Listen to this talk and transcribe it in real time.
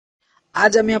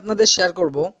আজ আমি আপনাদের শেয়ার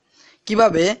করব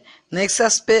কিভাবে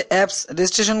নেক্সাস পে অ্যাপস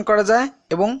রেজিস্ট্রেশন করা যায়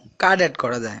এবং কার্ড অ্যাড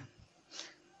করা যায়।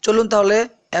 চলুন তাহলে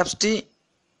অ্যাপসটি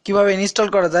কিভাবে ইনস্টল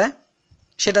করা যায়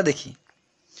সেটা দেখি।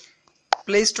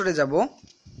 প্লে স্টোরে যাব।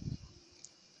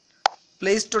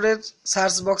 প্লে স্টোরের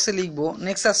সার্চ বক্সে লিখব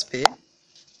নেক্সাস পে।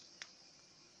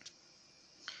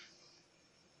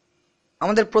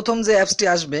 আমাদের প্রথম যে অ্যাপসটি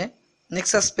আসবে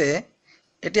নেক্সাস পে,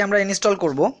 এটি আমরা ইনস্টল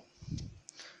করব।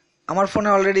 আমার ফোনে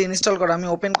অলরেডি ইনস্টল করা, আমি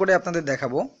ওপেন করে আপনাদের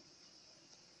দেখাবো।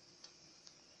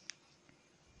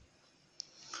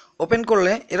 ওপেন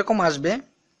করলে এরকম আসবে।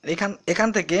 এখান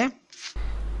থেকে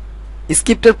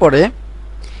স্ক্রিপ্টের পরে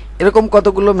এরকম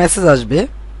কতগুলো মেসেজ আসবে,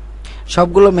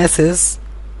 সবগুলো মেসেজ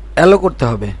অ্যালো করতে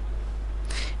হবে।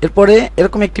 এরপরে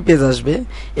এরকম একটি পেজ আসবে,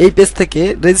 এই পেজ থেকে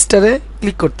রেজিস্টারে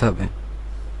ক্লিক করতে হবে।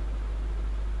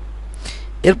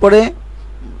 এরপরে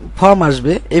ফর্ম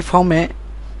আসবে, এই ফর্মে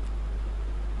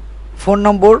phone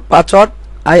number, password,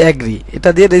 I agree এটা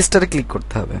দিয়ে রেজিস্টারে ক্লিক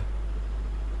করতে হবে।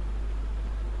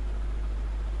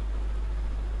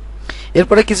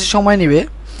 এরপরে কিছু সময় নেবে,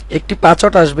 একটি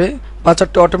পাসওয়ার্ড আসবে,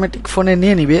 পাসওয়ার্ডটি অটোমেটিক ফোনে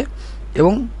নিয়ে নিবে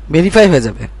এবং ভেরিফাই হয়ে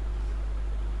যাবে।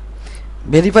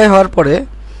 ভেরিফাই হওয়ার পরে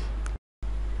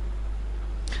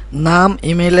নাম,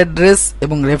 ইমেল অ্যাড্রেস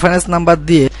এবং রেফারেন্স নাম্বার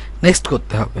দিয়ে নেক্সট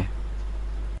করতে হবে।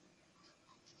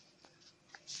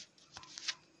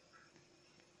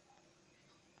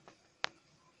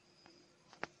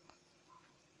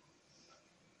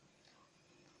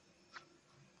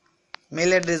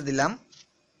 মেল অ্যাড্রেস দিলাম।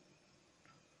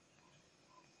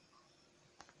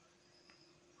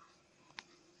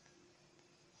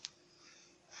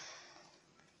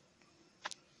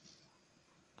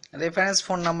 রেফারেন্স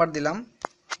ফোন নাম্বার দিলাম।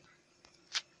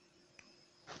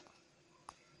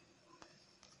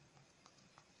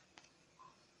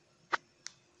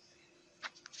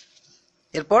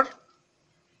 এরপর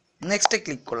নেক্সটে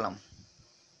ক্লিক করলাম।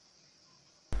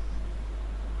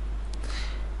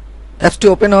 অ্যাপসটি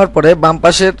ওপেন হওয়ার পরে বাম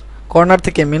পাশের কর্নার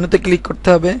থেকে মেনুতে ক্লিক করতে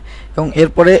হবে এবং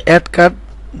এরপরে অ্যাড কার্ড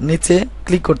নিচে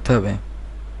ক্লিক করতে হবে।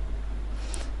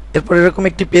 এরপর এরকম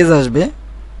একটি পেজ আসবে,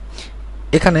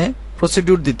 এখানে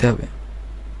প্রসিডিউর দিতে হবে।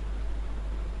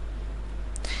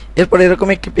 এরপর এরকম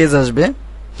একটি পেজ আসবে,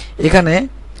 এখানে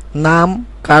নাম,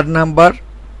 কার্ড নাম্বার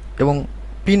এবং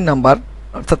পিন নাম্বার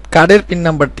অর্থাৎ কার্ডের পিন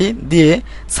নাম্বারটি দিয়ে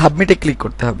সাবমিটে ক্লিক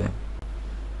করতে হবে।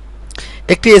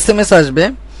 একটি এসএমএস আসবে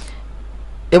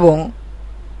এবং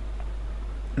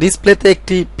ডিসপ্লেতে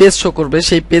একটি পেজ শো করবে,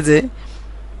 সেই পেজে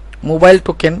মোবাইল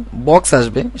টোকেন বক্স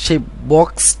আসবে, সেই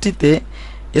বক্সটিতে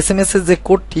এসএমএস এর যে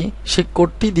কোডটি সেই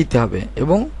কোডটি দিতে হবে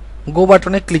এবং গো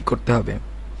বাটনে ক্লিক করতে হবে।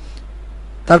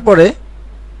 তারপরে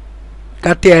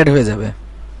কার্ডটি অ্যাড হয়ে যাবে।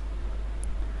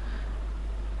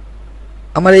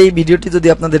 আমার এই ভিডিওটি যদি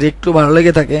আপনাদের একটু ভালো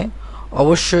লেগে থাকে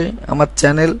অবশ্যই আমার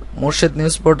channel Morshed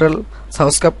news portal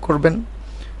subscribe করবেন,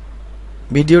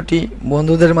 ভিডিওটি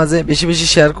বন্ধুদের মাঝে বেশি বেশি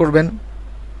শেয়ার করবেন,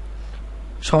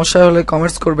 সমস্যা হলে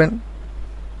কমেন্টস করবেন,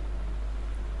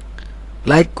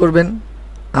 লাইক করবেন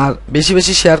আর বেশি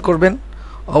বেশি শেয়ার করবেন,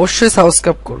 অবশ্যই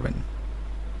সাবস্ক্রাইব করবেন।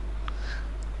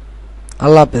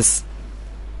 আল্লাহ হাফেজ।